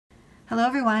Hello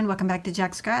everyone, welcome back to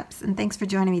Jacqs and thanks for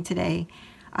joining me today.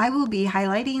 I will be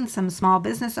highlighting some small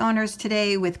business owners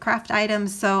today with craft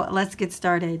items, so let's get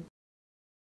started.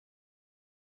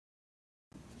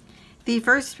 The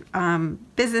first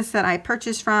business that I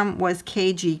purchased from was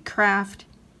Kgcrafts.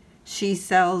 She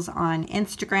sells on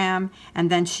Instagram, and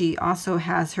then she also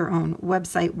has her own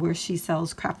website where she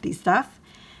sells crafty stuff.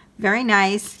 Very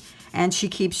nice. And she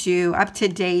keeps you up to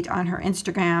date on her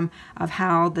Instagram of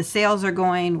how the sales are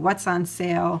going, what's on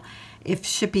sale, if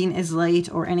shipping is late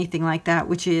or anything like that,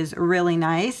 which is really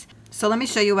nice. So let me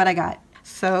show you what I got.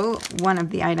 So one of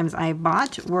the items I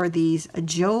bought were these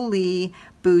Jolie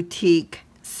boutique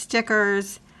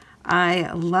stickers.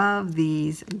 I love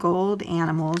these gold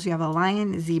animals. You have a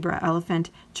lion, zebra, elephant,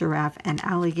 giraffe, and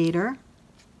alligator.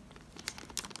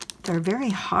 They're very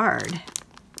hard.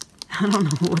 I don't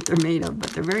know what they're made of,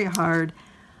 but they're very hard.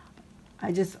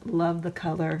 I just love the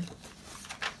color.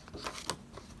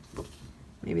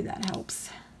 Maybe that helps.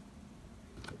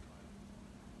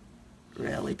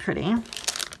 Really pretty.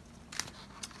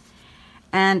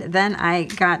 And then I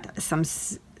got some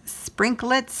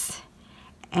sprinklets,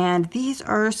 and these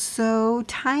are so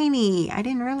tiny. I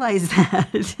didn't realize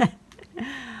that.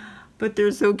 But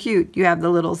they're so cute. You have the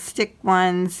little stick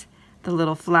ones, the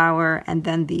little flower, and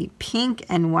then the pink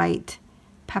and white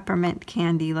peppermint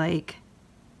candy like.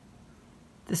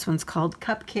 This one's called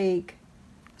Cupcake.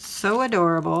 So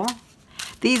adorable.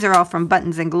 These are all from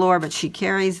Buttons and Galore, but she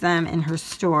carries them in her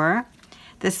store.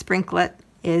 This sprinklet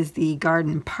is the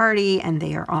Garden Party, and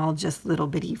they are all just little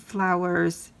bitty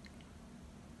flowers.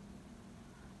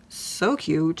 So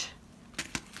cute.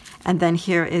 And then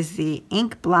here is the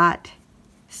ink blot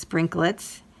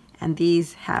sprinklets, and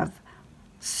these have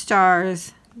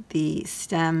stars, the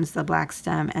stems, the black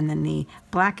stem, and then the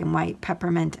black and white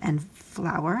peppermint and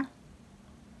flower.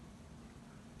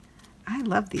 I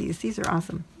love these. These are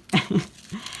awesome.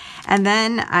 And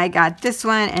then I got this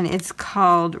one, and it's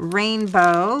called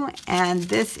Rainbow, and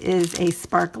this is a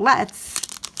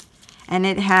sparklets, and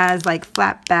it has like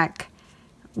flat back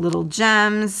little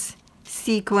gems,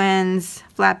 sequins,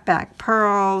 flat back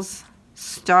pearls,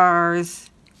 stars.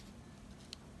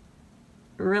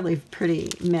 Really pretty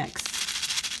mix.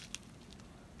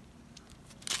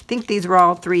 I think these were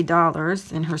all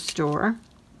 $3 in her store.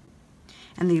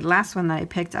 And the last one that I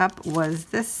picked up was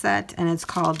this set, and it's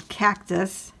called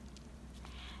Cactus.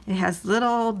 It has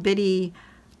little bitty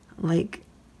like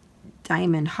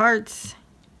diamond hearts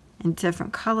in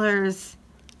different colors.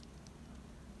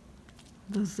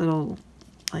 Those little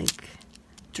like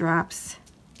drops,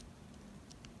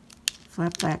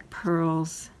 flat back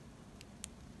pearls.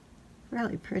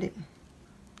 Really pretty.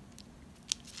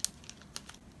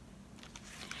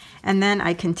 And then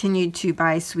I continued to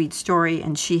buy Sweet Story,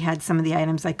 and she had some of the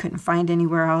items I couldn't find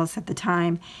anywhere else at the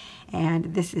time.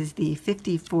 And this is the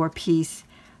 54-piece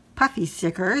puffy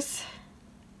stickers.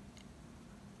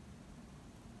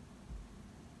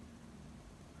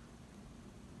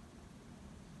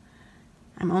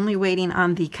 I'm only waiting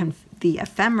on the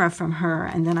ephemera from her,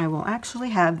 and then I will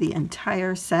actually have the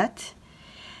entire set.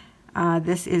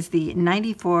 This is the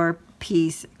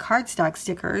 94-piece cardstock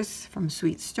stickers from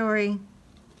Sweet Story.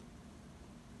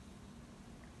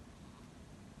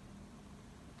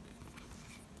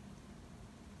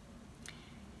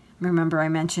 Remember, I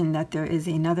mentioned that there is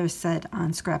another set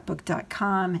on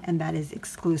scrapbook.com, and that is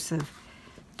exclusive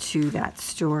to that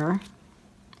store.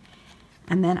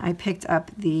 And then I picked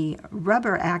up the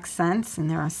rubber accents,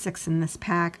 and there are 6 in this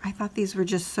pack. I thought these were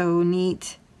just so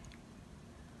neat.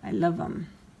 I love them.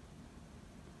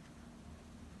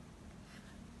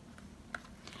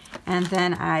 And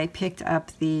then I picked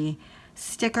up the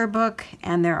sticker book,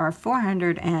 and there are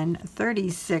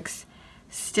 436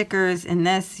 stickers in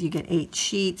this. You get 8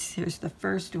 sheets. Here's the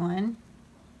first one.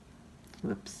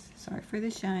 Whoops, sorry for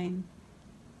the shine.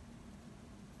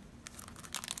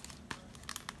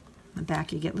 On the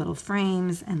back you get little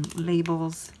frames and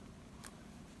labels.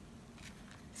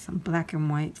 Some black and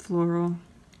white floral.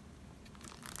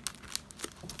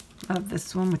 Love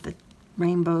this one with the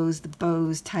rainbows, the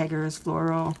bows, tigers,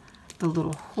 floral, the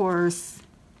little horse.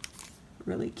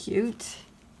 Really cute.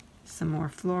 Some more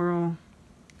floral.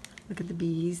 Look at the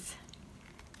bees.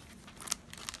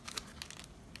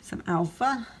 Some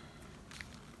alpha.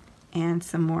 And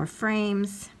some more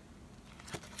frames.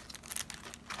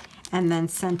 And then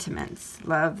sentiments.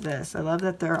 Love this. I love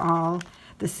that they're all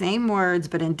the same words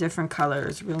but in different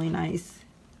colors. Really nice.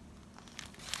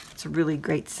 It's a really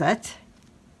great set.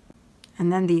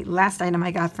 And then the last item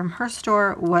I got from her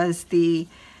store was the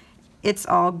It's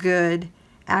All Good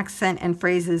accent and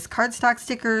phrases cardstock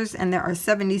stickers, and there are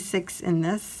 76 in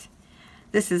this.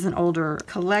 This is an older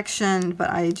collection, but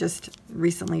I just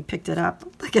recently picked it up.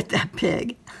 Look at that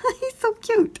pig. He's so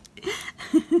cute.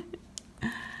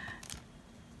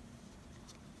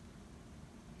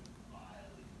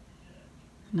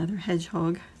 Another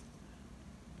hedgehog.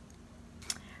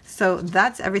 So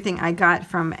that's everything I got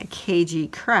from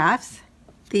Kgcrafts.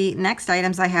 The next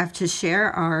items I have to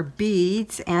share are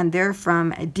beads, and they're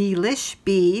from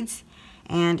Delishbeads,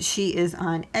 and she is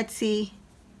on Etsy.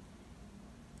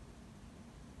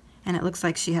 And it looks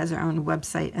like she has her own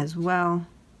website as well,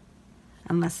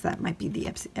 unless that might be the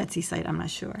Etsy site, I'm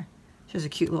not sure. She has a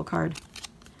cute little card.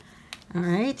 All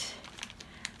right,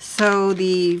 so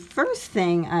the first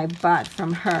thing I bought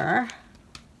from her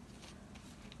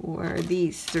were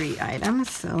these 3 items.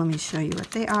 So let me show you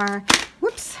what they are.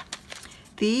 Whoops.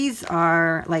 These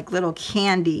are like little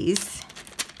candies.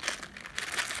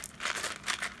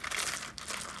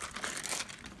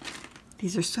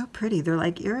 These are so pretty. They're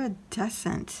like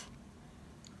iridescent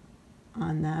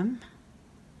on them.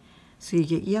 So you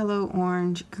get yellow,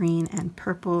 orange, green, and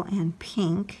purple, and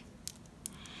pink.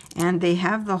 And they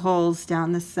have the holes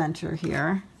down the center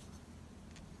here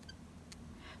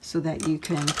so that you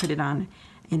can put it on,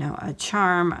 you know, a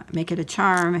charm, make it a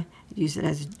charm, use it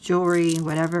as jewelry,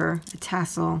 whatever, a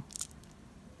tassel.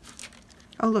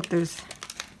 Oh, look, there's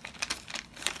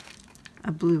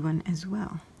a blue one as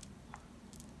well.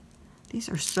 These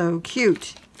are so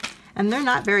cute. And they're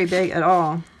not very big at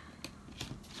all.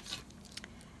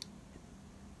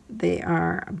 They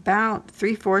are about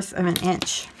 3/4 of an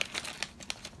inch.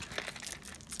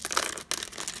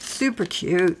 Super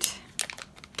cute.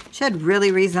 She had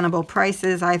really reasonable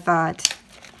prices, I thought.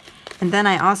 And then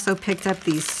I also picked up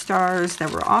these stars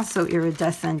that were also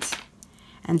iridescent,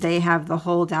 and they have the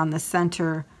hole down the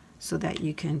center so that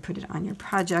you can put it on your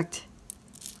project.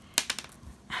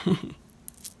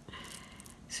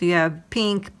 So you have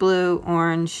pink, blue,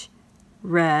 orange,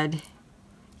 red,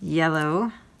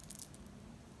 yellow,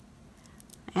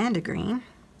 and a green.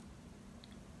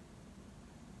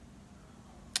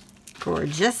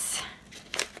 Gorgeous.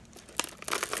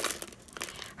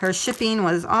 Her shipping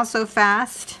was also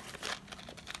fast,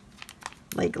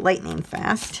 like lightning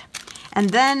fast. And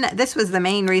then this was the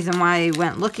main reason why I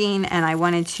went looking, and I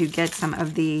wanted to get some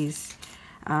of these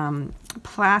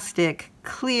plastic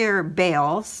clear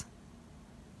bales.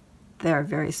 They're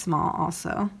very small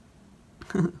also.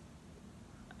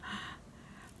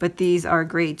 But these are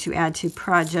great to add to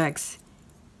projects,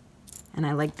 and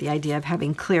I like the idea of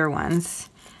having clear ones.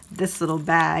 This little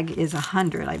bag is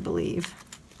 100, I believe.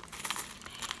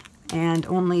 And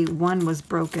only one was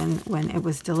broken when it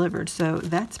was delivered, so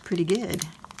that's pretty good.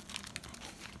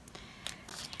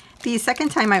 The second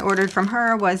time I ordered from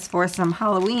her was for some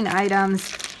Halloween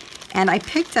items, and I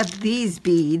picked up these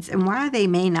beads, and while they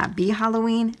may not be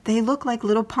Halloween, they look like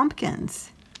little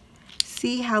pumpkins.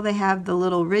 See how they have the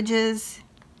little ridges?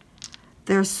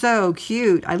 They're so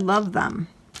cute. I love them.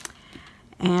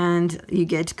 And you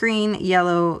get green,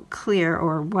 yellow, clear,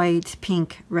 or white,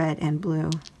 pink, red, and blue.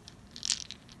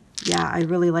 Yeah, I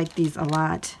really like these a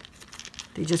lot.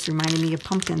 They just reminded me of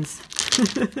pumpkins.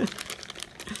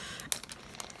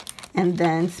 And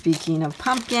then, speaking of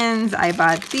pumpkins, I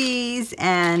bought these,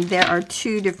 and there are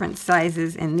 2 different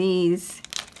sizes in these.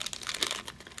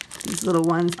 These little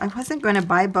ones. I wasn't going to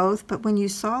buy both, but when you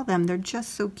saw them, they're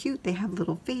just so cute. They have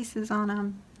little faces on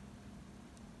them.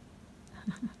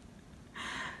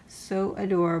 So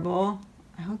adorable.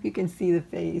 I hope you can see the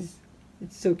face.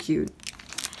 It's so cute.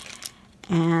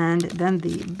 And then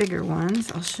the bigger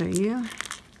ones, I'll show you.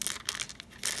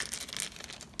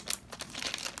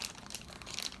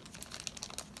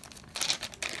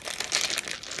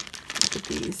 Look at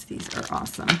these. These are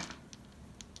awesome.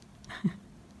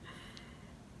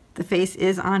 The face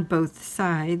is on both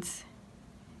sides.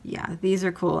 Yeah, these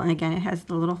are cool. And again, it has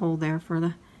the little hole there for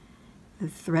the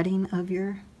threading of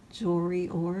your jewelry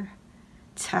or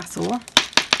tassel.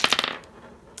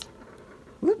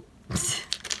 Whoops.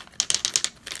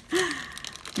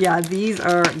 Yeah, these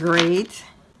are great.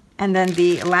 And then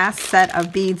the last set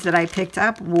of beads that I picked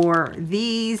up were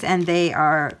these, and they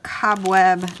are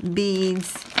cobweb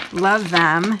beads. Love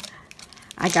them.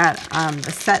 I got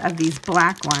a set of these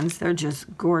black ones. They're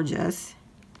just gorgeous.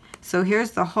 So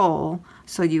here's the hole,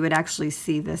 so you would actually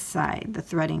see this side. The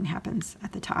threading happens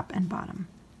at the top and bottom.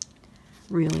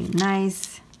 Really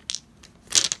nice.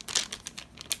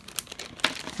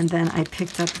 And then I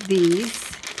picked up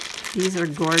these. These are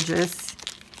gorgeous.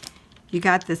 You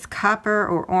got this copper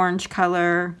or orange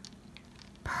color,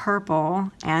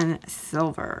 purple, and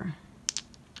silver.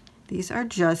 These are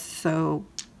just so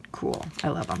cool. I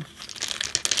love them.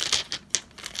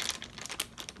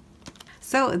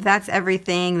 So that's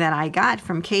everything that I got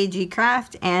from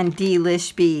Kgcraft and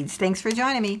Delishbeads. Thanks for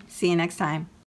joining me. See you next time.